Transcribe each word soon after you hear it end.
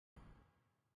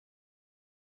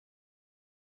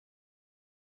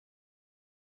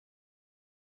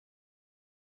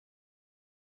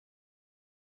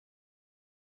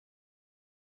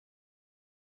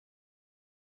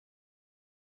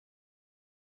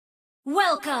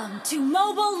Welcome to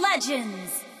Mobile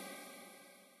Legends!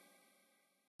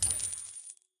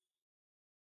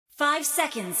 5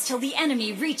 seconds till the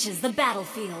enemy reaches the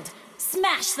battlefield.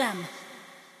 Smash them!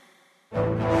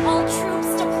 All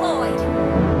troops deployed!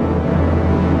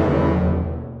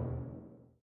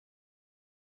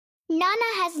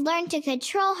 Nana has learned to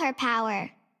control her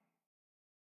power.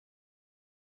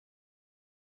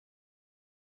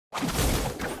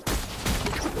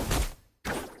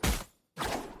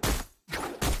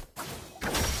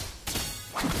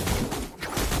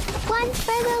 One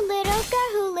for the little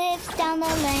girl who lives down the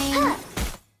lane.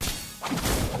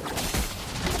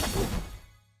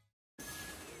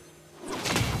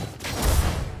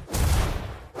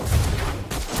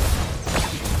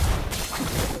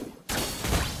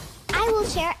 I will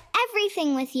share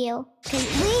everything with you, because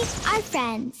we are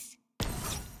friends.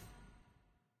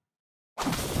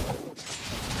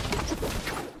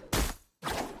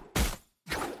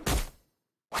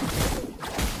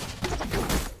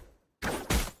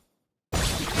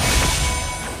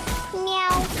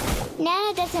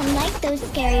 Nana doesn't like those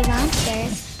scary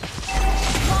monsters.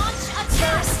 Launch a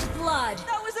First Blood!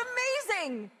 That was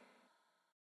amazing!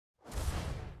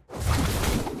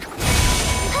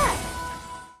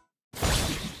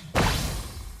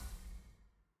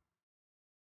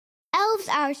 Elves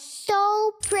are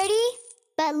so pretty,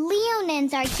 but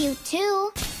Leonins are cute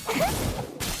too.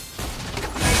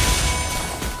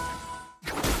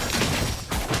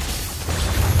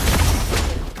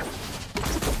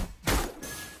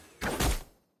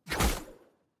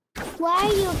 Why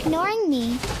are you ignoring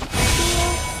me?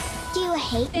 Do you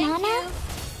hate Nana?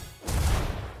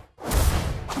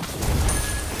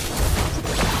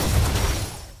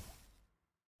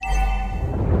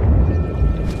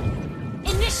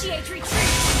 Initiate retreat!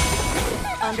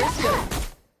 Understood.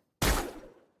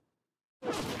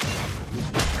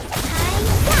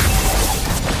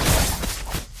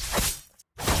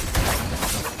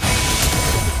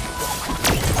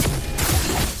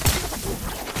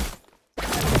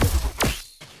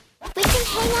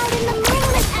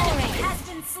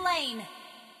 Slain.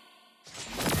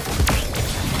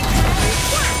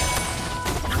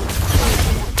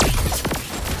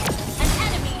 An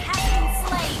enemy has been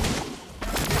slain.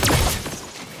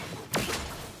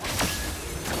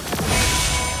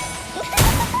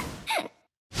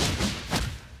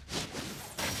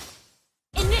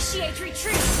 Initiate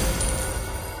retreat.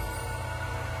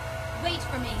 Wait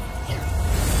for me.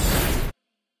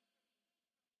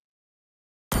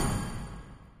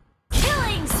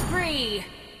 Killing spree.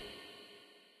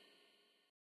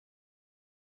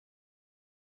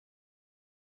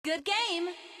 Good game.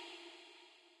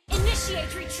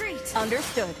 Initiate retreat.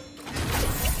 Understood.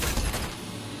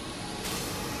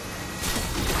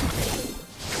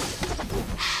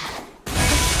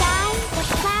 The sky, the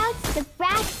clouds, the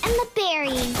grass, and the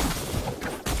berries.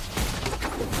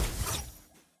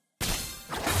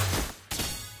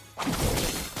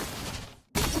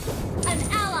 An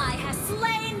ally has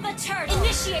slain the turtle.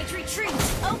 Initiate retreat.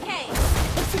 Okay.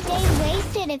 It's a day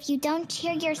wasted if you don't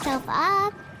cheer yourself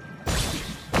up.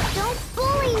 Don't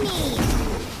bully me!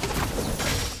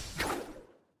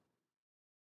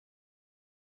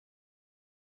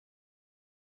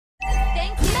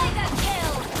 Thank you. Mega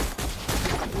kill.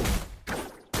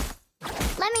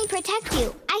 Let me protect you.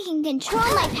 I can control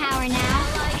my power now.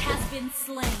 Ally has been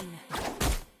slain.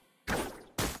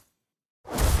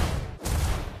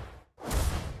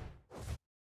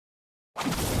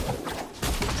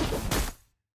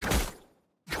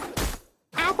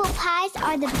 Apple pies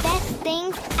are the best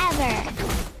things ever.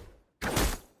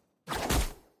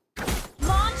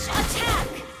 Launch attack.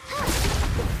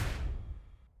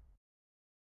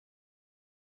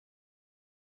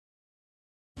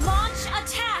 Launch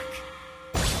attack.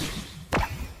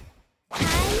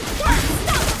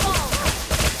 Unstoppable.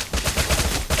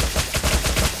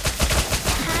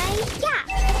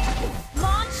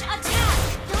 Launch attack.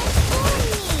 Don't bully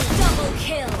me. Double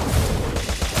kill.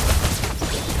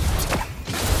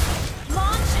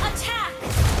 Launch attack.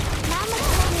 Mama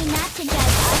told me not to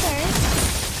judge others.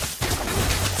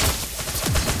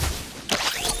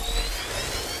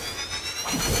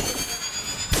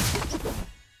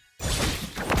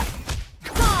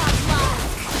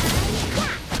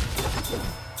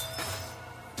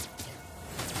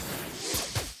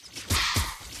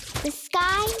 The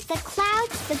sky, the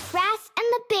clouds, the grass, and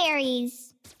the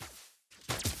berries.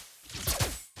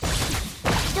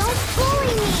 Don't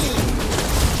bully me!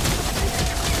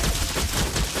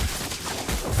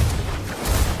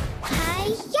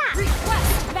 Hi-ya!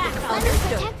 Request backup. Let me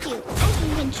protect you. I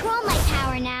can control my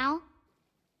power now.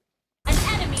 An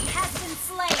enemy has been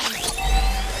slain.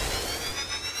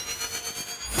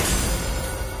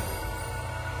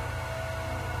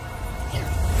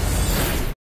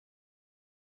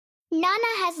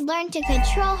 Nana has learned to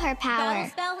control her Battle power.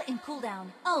 spell in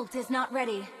cooldown. Ult is not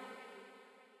ready.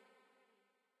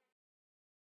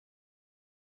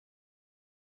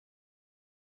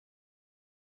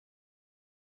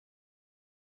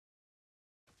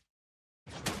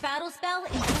 Battle spell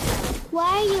in cooldown.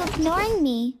 Why are you ignoring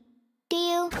me?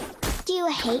 Do you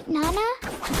hate Nana?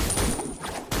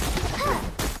 Huh.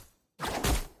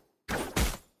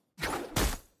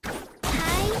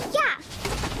 Hi-ya!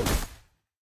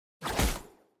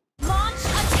 Launch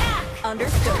attack!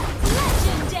 Understood.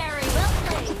 Legendary! Well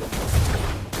played.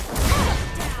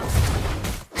 Down.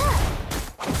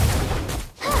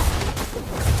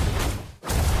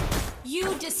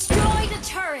 You destroyed a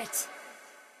turret!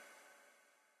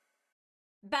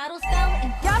 Battle spell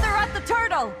in Gather at the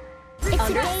turtle! It's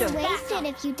a day Understood. wasted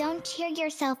if you don't cheer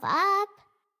yourself up.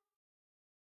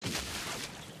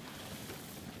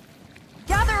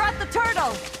 Gather at the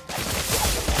turtle!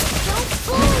 Don't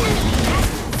bully me!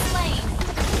 slain.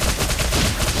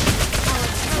 Our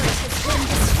turret has been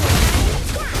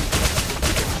destroyed.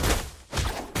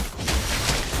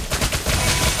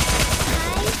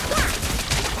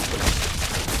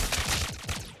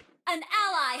 An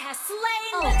ally has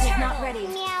slain the turtle. Is not ready.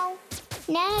 Meow.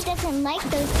 Nana doesn't like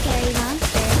those scary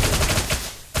monsters.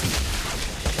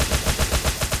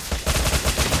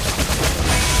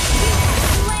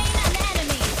 Slain an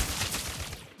enemy.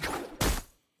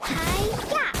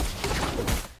 Hi-ya!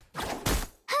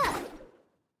 Huh.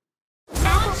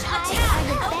 Launch Apple pies attack. are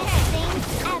the best things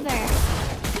ever.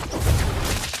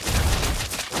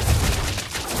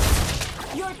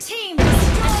 Your team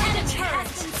destroyed a turret.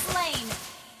 Has been slain.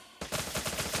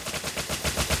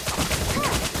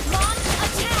 Launch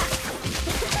attack.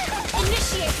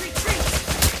 Initiate retreat.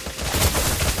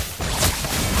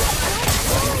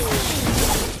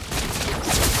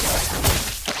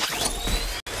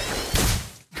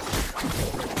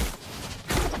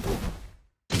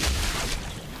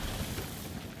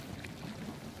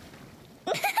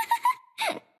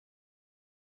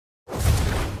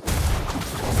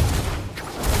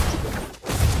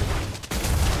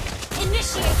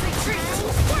 Initiate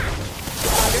retreat.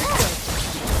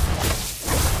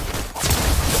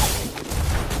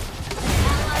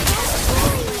 Ally has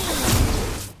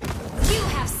You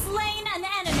have slain an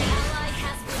enemy. Ally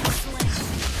has been slain.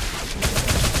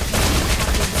 You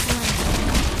have been slain.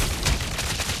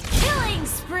 Killing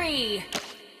spree.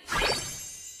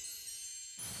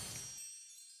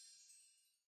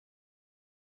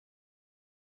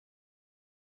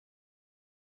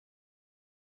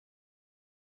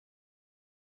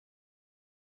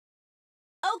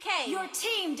 Okay. Your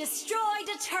team destroyed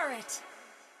a turret.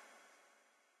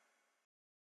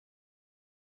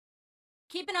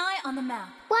 Keep an eye on the map.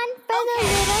 One for the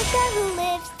little girl who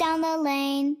lives down the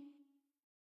lane.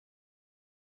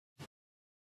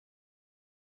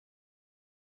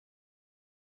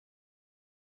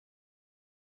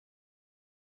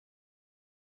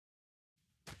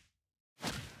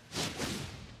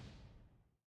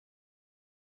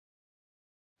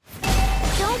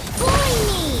 Don't bully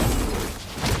me!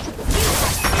 You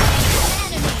have slain an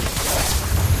enemy.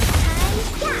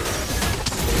 Hi-ya!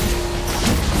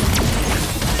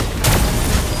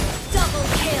 Double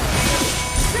kill.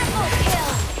 Triple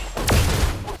kill.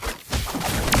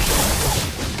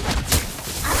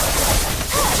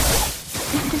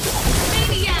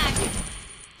 Maniac.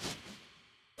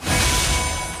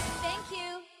 Thank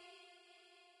you.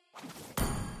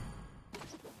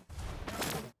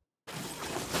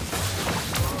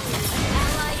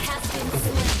 Ally has been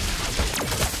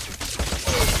slain.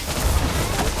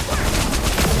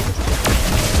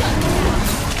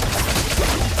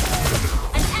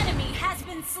 An enemy has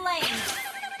been slain.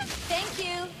 Thank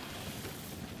you.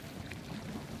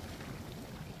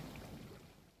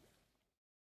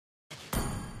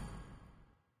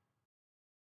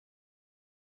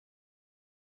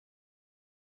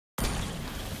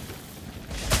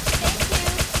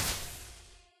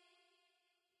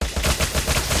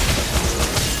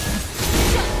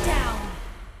 Shut down.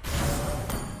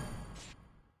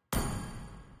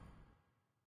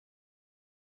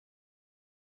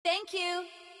 Thank you.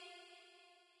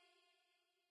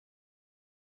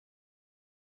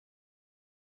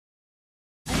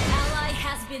 An ally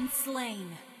has been slain.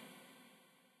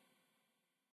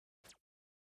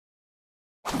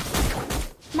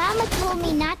 Mama told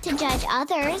me not to judge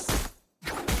others.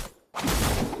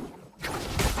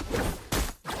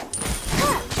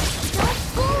 Huh. Don't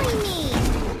bully me!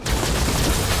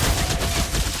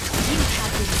 You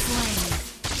have been slain.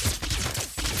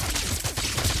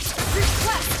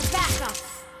 Request backup.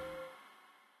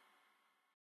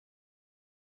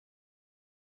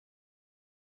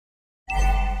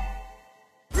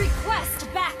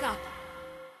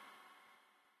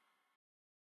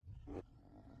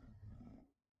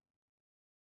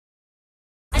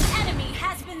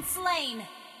 been slain.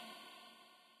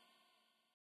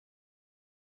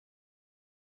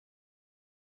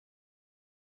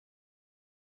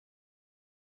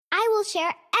 I will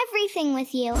share everything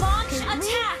with you. Launch 'Cause attack.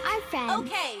 we are friends.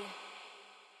 Okay.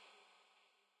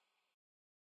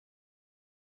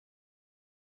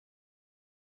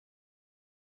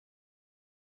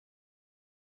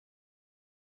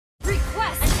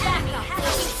 Request backup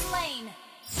has been slain.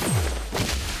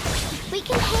 We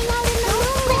can hang out in the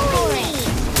moonlit forest.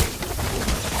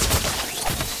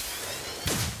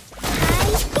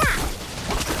 Hi-ya!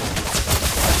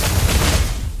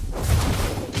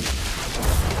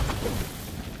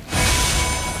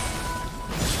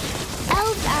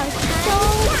 Elves are so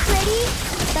pretty,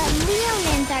 but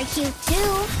leonins are cute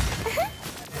too.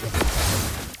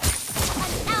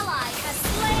 An ally has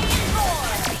slain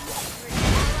Roar. An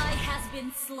ally has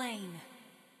been slain.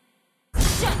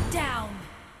 Shut down.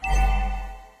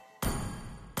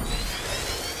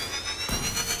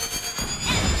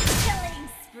 Killing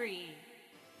spree.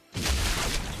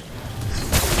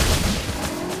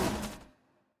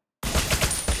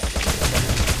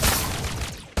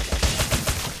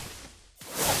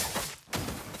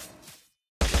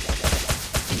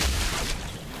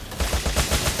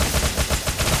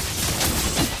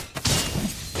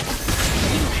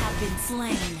 You have been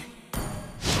slain.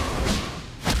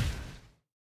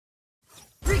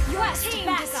 Request team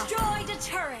destroyed a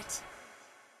turret.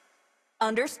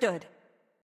 Understood.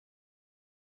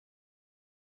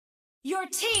 Your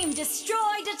team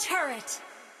destroyed a turret.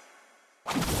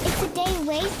 It's a day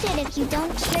wasted if you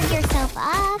don't cheer yourself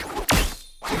up.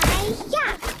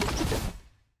 Hi-ya!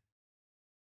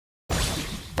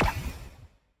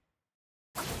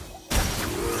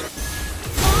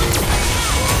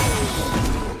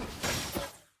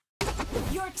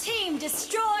 Your team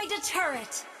destroyed a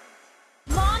turret.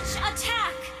 Launch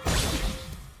attack.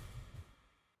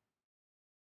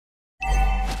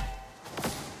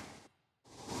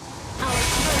 Our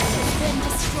turret has been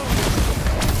destroyed.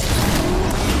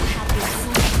 You have been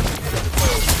slain.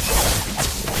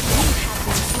 You have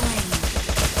been slain.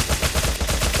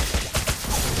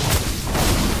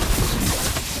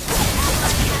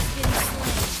 Ally has been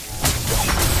slain.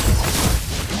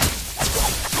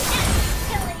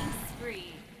 Killing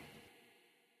spree.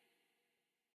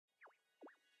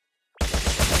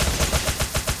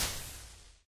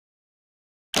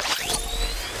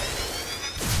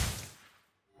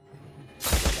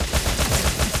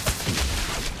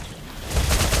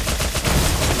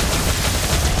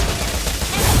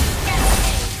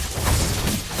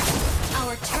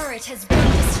 Our turret has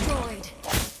been destroyed.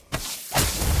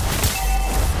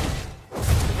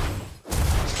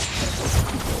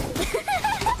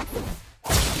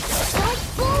 Don't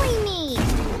bully me!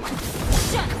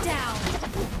 Shut down.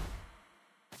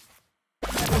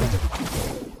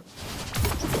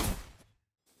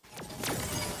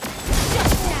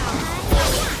 Shut down.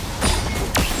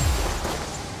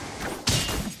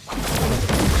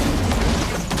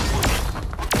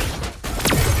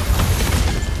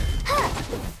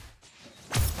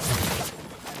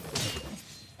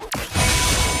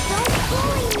 Don't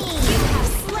bully me! You have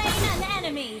slain an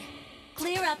enemy.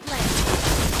 Clear up lane.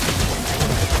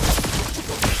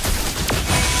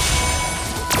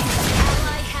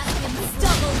 Ally has been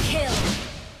double kill.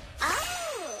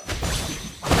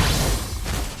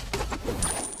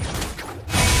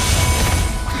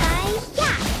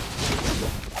 Hi-ya!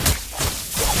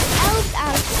 Elves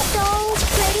are so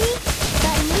pretty,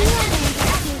 but leonins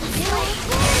are cute too.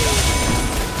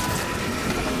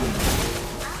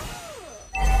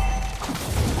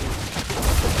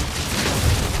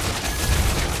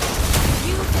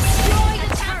 You destroyed a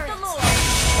turret.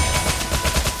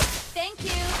 Thank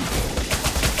you.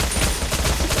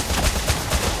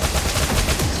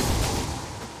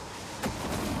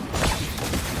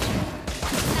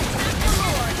 Attack the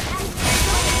Lord.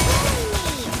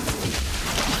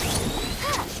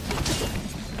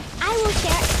 I will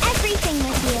share everything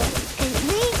with you, because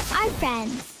we are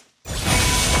friends.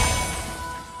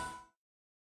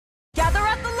 Gather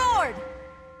at the Lord!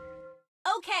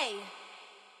 Okay.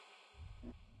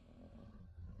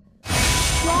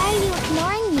 Why are you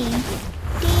ignoring me?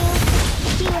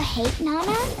 Do you hate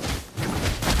Nana?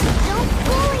 Don't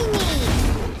bully me!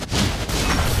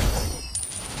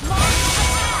 Launch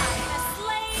attack has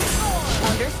slain Roar.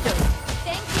 Understood.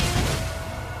 Thank you.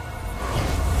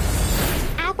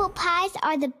 Apple pies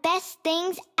are the best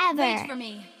things ever. Wait for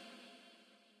me.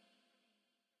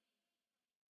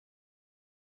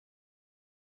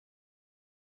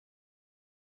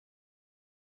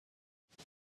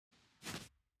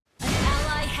 An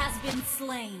ally has been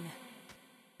slain.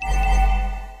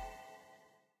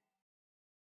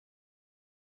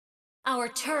 Our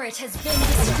turret has been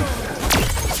destroyed.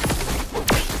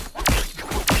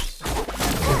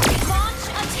 Launch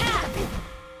attack!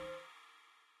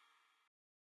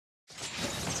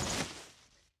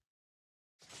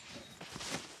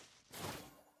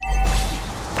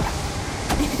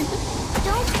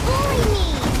 Don't bully me!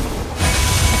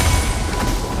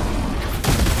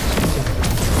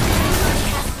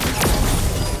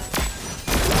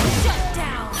 Shut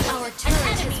down! Our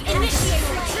turret has been initiated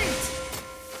retreat!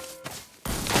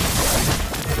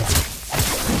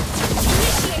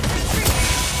 Initiate retreat!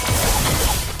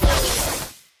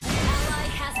 Ally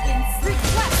has been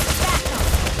request backup!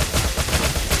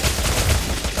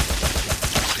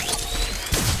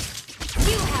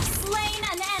 You have slain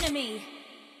an enemy!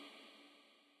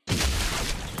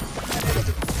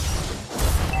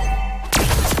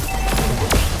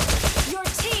 Your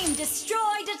team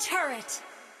destroyed a turret!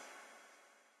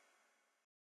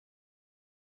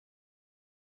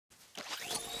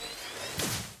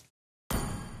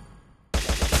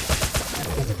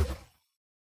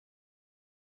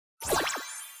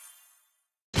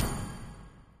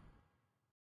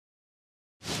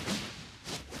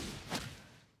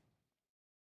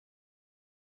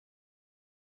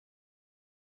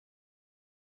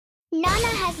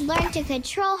 Nana has learned to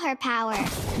control her power.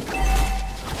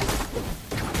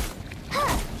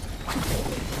 Huh.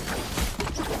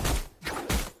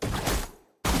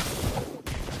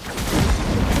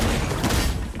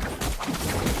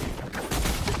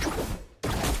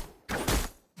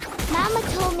 Mama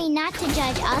told me not to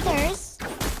judge others.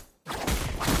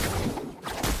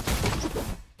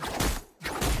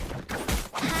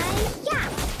 Hi-ya!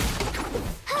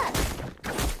 Huh.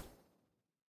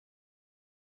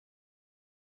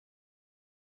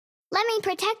 Let me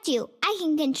protect you. I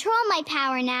can control my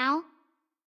power now.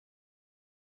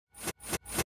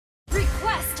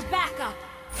 Request backup!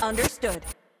 Understood.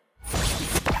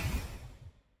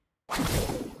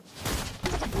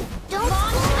 Don't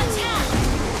Launch bully me. attack!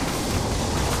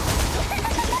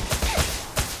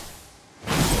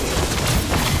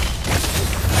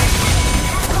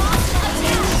 Launch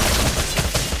attack!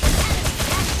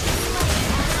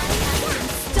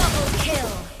 Double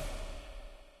kill!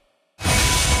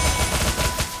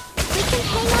 We can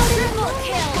hang out in the Triple moon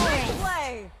kill. for it.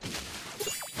 Play.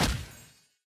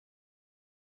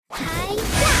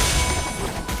 Hi-ya!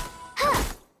 Huh.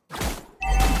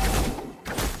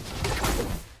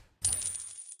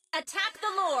 Attack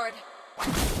the Lord.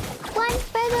 One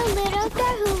for the little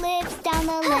girl who lives down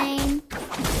the lane.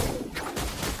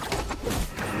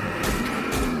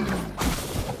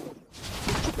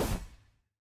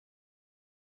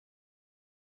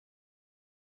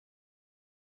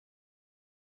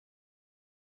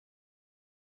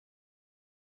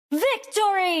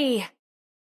 Victory!